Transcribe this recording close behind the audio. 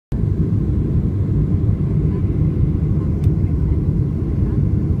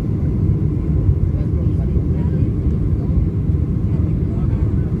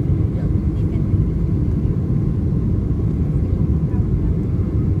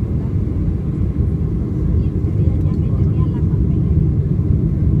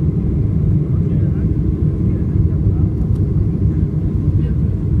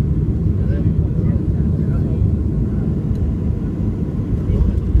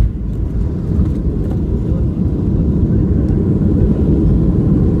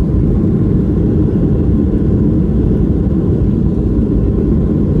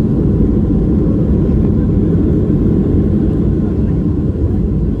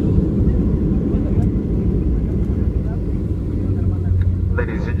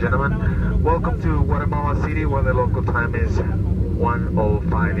everyone. Welcome to Guatemala City, where the local time is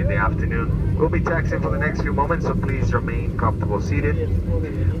 1:05 in the afternoon. We'll be taxiing for the next few moments, so please remain comfortable seated.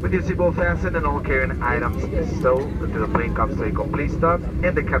 With your seatbelt fastened and all carrying items stowed until the plane comes to a complete stop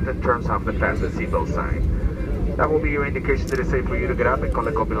and the captain turns off the fasten seatbelt sign. That will be your indication that it's safe for you to get up and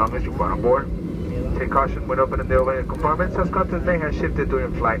collect all belongings you brought on board. Take caution when opening the overhead compartments, as contents may have shifted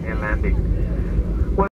during flight and landing.